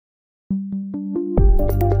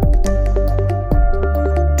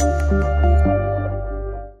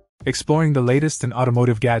Exploring the latest in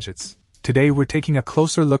automotive gadgets, today we're taking a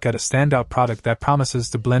closer look at a standout product that promises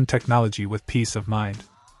to blend technology with peace of mind.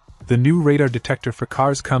 The new radar detector for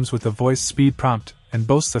cars comes with a voice speed prompt and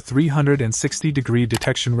boasts a 360-degree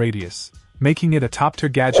detection radius, making it a top-tier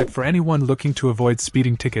gadget for anyone looking to avoid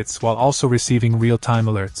speeding tickets while also receiving real-time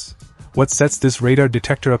alerts. What sets this radar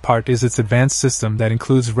detector apart is its advanced system that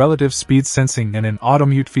includes relative speed sensing and an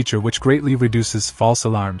auto-mute feature which greatly reduces false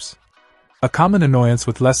alarms, a common annoyance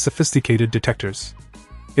with less sophisticated detectors.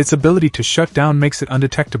 Its ability to shut down makes it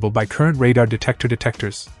undetectable by current radar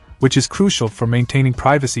detectors, which is crucial for maintaining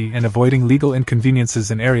privacy and avoiding legal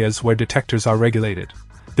inconveniences in areas where detectors are regulated.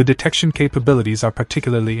 The detection capabilities are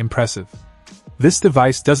particularly impressive. This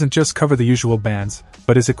device doesn't just cover the usual bands,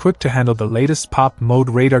 but is equipped to handle the latest pop mode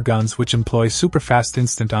radar guns which employ super-fast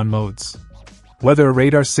instant-on modes. Whether a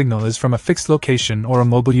radar signal is from a fixed location or a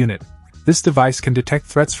mobile unit, this device can detect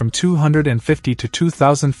threats from 250 to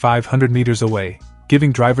 2,500 meters away,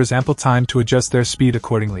 giving drivers ample time to adjust their speed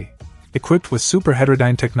accordingly. Equipped with super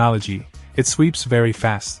heterodyne technology, it sweeps very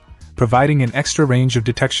fast, providing an extra range of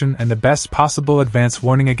detection and the best possible advance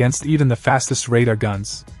warning against even the fastest radar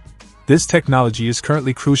guns. This technology is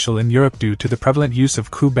currently crucial in Europe due to the prevalent use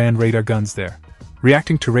of Ku-band radar guns there.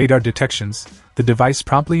 Reacting to radar detections, the device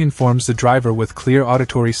promptly informs the driver with clear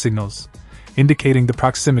auditory signals, indicating the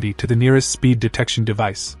proximity to the nearest speed detection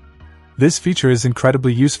device. This feature is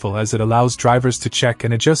incredibly useful as it allows drivers to check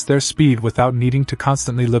and adjust their speed without needing to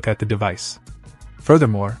constantly look at the device.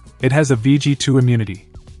 Furthermore, it has a VG2 immunity,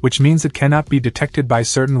 which means it cannot be detected by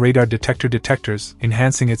certain radar detectors,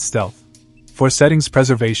 enhancing its stealth. For settings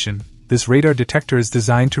preservation, this radar detector is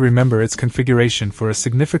designed to remember its configuration for a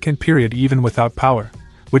significant period even without power,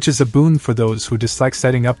 which is a boon for those who dislike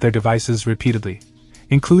setting up their devices repeatedly.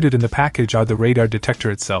 Included in the package are the radar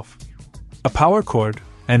detector itself, a power cord,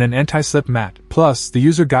 and an anti-slip mat, plus the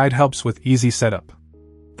user guide helps with easy setup.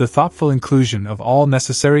 The thoughtful inclusion of all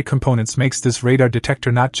necessary components makes this radar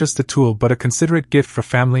detector not just a tool but a considerate gift for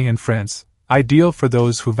family and friends, ideal for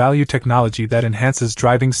those who value technology that enhances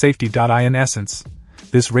driving safety. In essence,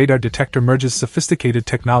 this radar detector merges sophisticated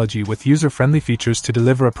technology with user-friendly features to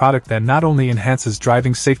deliver a product that not only enhances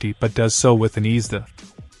driving safety but does so with an ease.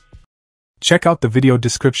 Check out the video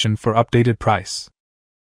description for updated price.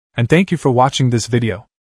 And thank you for watching this video.